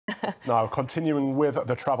Now, continuing with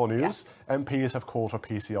the travel news, Yes. MPs have called for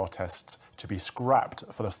PCR tests to be scrapped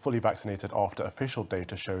for the fully vaccinated after official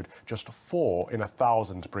data showed just 4 in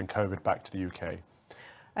 1,000 bring COVID back to the UK.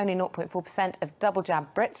 Only 0.4% of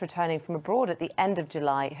double-jab Brits returning from abroad at the end of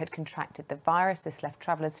July had contracted the virus. This left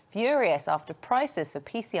travellers furious after prices for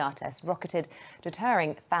PCR tests rocketed,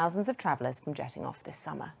 deterring thousands of travellers from jetting off this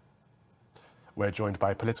summer. We're joined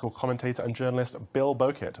by political commentator and journalist Bill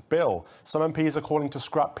Bowkett. Bill, some MPs are calling to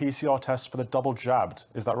scrap PCR tests for the double-jabbed.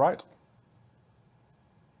 Is that right?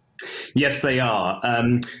 Yes, they are.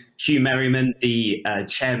 Hugh Merriman, the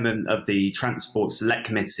chairman of the Transport Select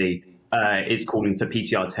Committee, is calling for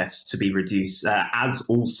PCR tests to be reduced, as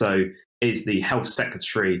also is the Health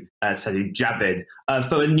Secretary, Sajid Javid,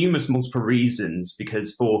 for numerous multiple reasons.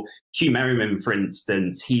 Because for Hugh Merriman, for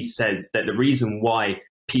instance, he says that the reason why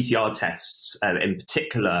PCR tests in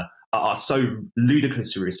particular are so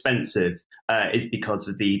ludicrously expensive is because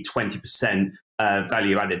of the 20%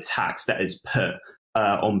 value-added tax that is put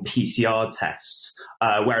on PCR tests,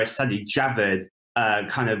 whereas Sajid Javid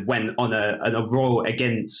kind of went on a roar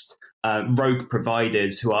against rogue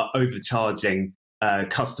providers who are overcharging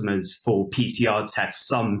customers for PCR tests,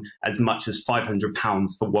 some as much as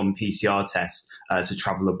 £500 for one PCR test to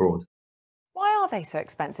travel abroad. Why are they so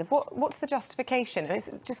expensive? What's the justification? Is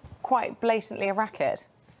it just quite blatantly a racket?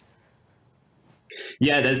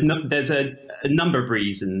 Yeah, there's a number of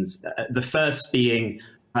reasons. The first being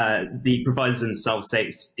the providers themselves say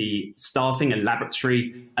it's the staffing and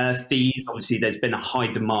laboratory fees. Obviously, there's been a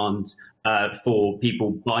high demand for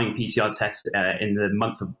people buying PCR tests in the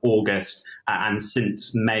month of August, and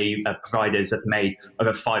since May, providers have made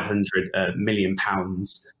over £500 million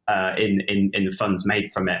in the funds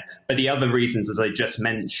made from it. But the other reasons, as I just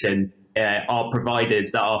mentioned, are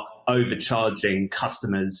providers that are overcharging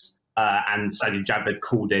customers, and Sajid Javid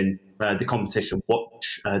called in the competition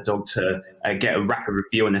watchdog to get a rapid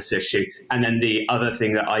review on this issue. And then the other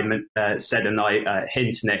thing that I said, and I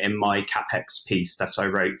hinted it in my CapEx piece that I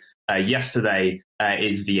wrote yesterday,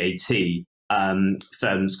 is VAT.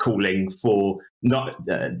 Firms calling for not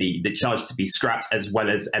the charge to be scrapped, as well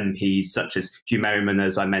as MPs such as Hugh Merriman,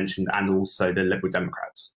 as I mentioned, and also the Liberal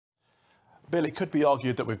Democrats. Bill, it could be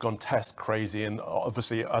argued that we've gone test crazy, and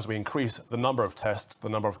obviously as we increase the number of tests, the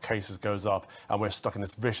number of cases goes up, and we're stuck in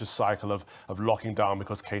this vicious cycle of locking down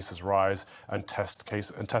because cases rise and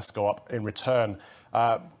tests go up in return.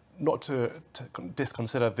 Not to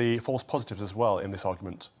disconsider the false positives as well in this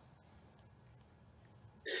argument.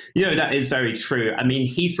 That is very true. I mean,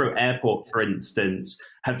 Heathrow Airport, for instance,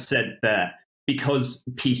 have said that because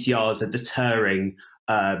PCRs are deterring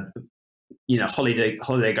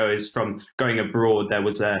holiday goers from going abroad, there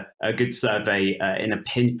was a good survey in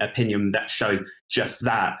opinion that showed just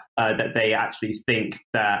that they actually think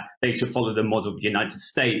that they should follow the model of the United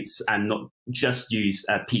States and not just use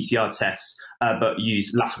PCR tests, but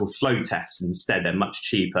use lateral flow tests instead. They're much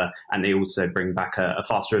cheaper, and they also bring back a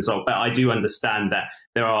faster result. But I do understand that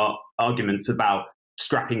there are arguments about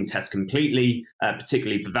scrapping tests completely,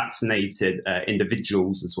 particularly for vaccinated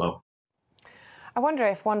individuals as well. I wonder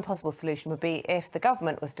if one possible solution would be if the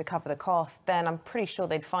government was to cover the cost, then I'm pretty sure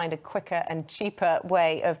they'd find a quicker and cheaper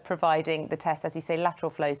way of providing the test. As you say, lateral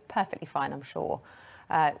flow is perfectly fine, I'm sure.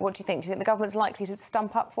 What do you think? Do you think the government's likely to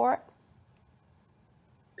stump up for it?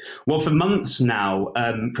 Well, for months now,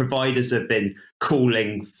 providers have been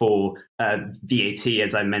calling for VAT,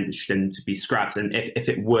 as I mentioned, to be scrapped. And if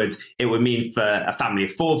it would mean for a family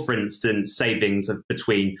of four, for instance, savings of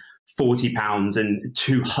between £40 and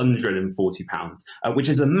 £240, which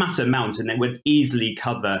is a massive amount, and it would easily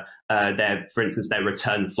cover for instance, their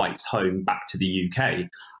return flights home back to the UK.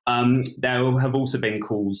 There have also been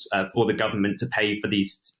calls for the government to pay for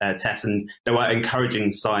these tests, and there were encouraging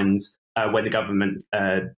signs when the government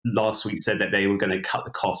last week said that they were going to cut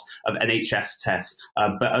the cost of NHS tests.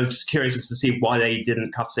 But I was just curious as to see why they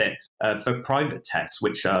didn't cut it for private tests,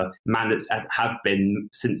 which have been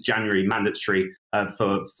since January mandatory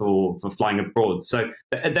for flying abroad. So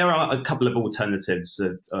there are a couple of alternatives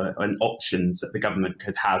and options that the government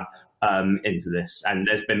could have into this. And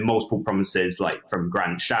there's been multiple promises, like from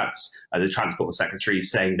Grant Shapps, the Transport Secretary,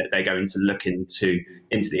 saying that they're going to look into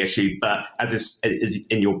the issue. But as is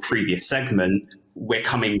in your previous segment, we're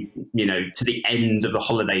coming, to the end of the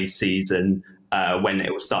holiday season when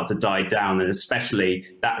it will start to die down, and especially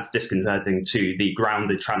that's disconcerting to the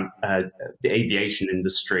grounded the aviation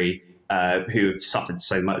industry who have suffered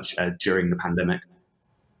so much during the pandemic.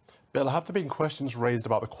 Bill, have there been questions raised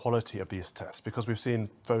about the quality of these tests? Because we've seen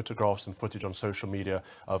photographs and footage on social media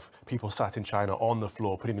of people sat in China on the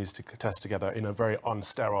floor putting these tests together in a very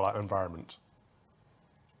unsterile environment.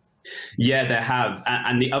 Yeah, there have.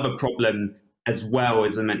 And the other problem as well,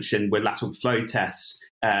 as I mentioned, with lateral flow tests,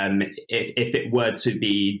 if it were to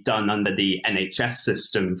be done under the NHS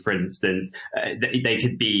system, for instance, they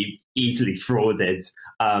could be easily frauded.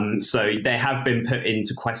 So they have been put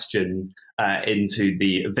into question into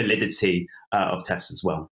the validity of tests as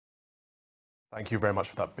well. Thank you very much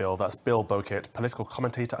for that, Bill. That's Bill Bowkett, political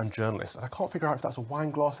commentator and journalist. And I can't figure out if that's a wine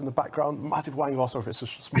glass in the background, massive wine glass, or if it's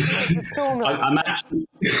just small.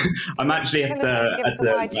 I'm actually at a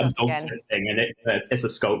dog sitting, and it's a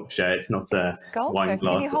sculpture. It's not a wine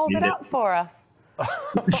glass. Can you hold it up for us? Maybe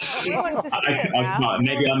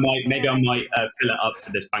I might fill it up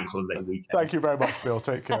for this bank holiday weekend. Thank you very much, Bill.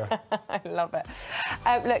 Take care. I love it.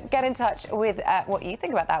 Look, get in touch with what you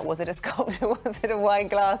think about that. Was it a sculpture? Was it a wine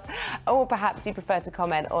glass? Or perhaps you prefer to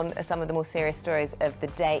comment on some of the more serious stories of the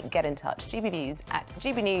day. Get in touch.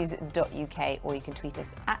 GBnews@gbnews.uk, or you can tweet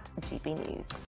us @GBnews.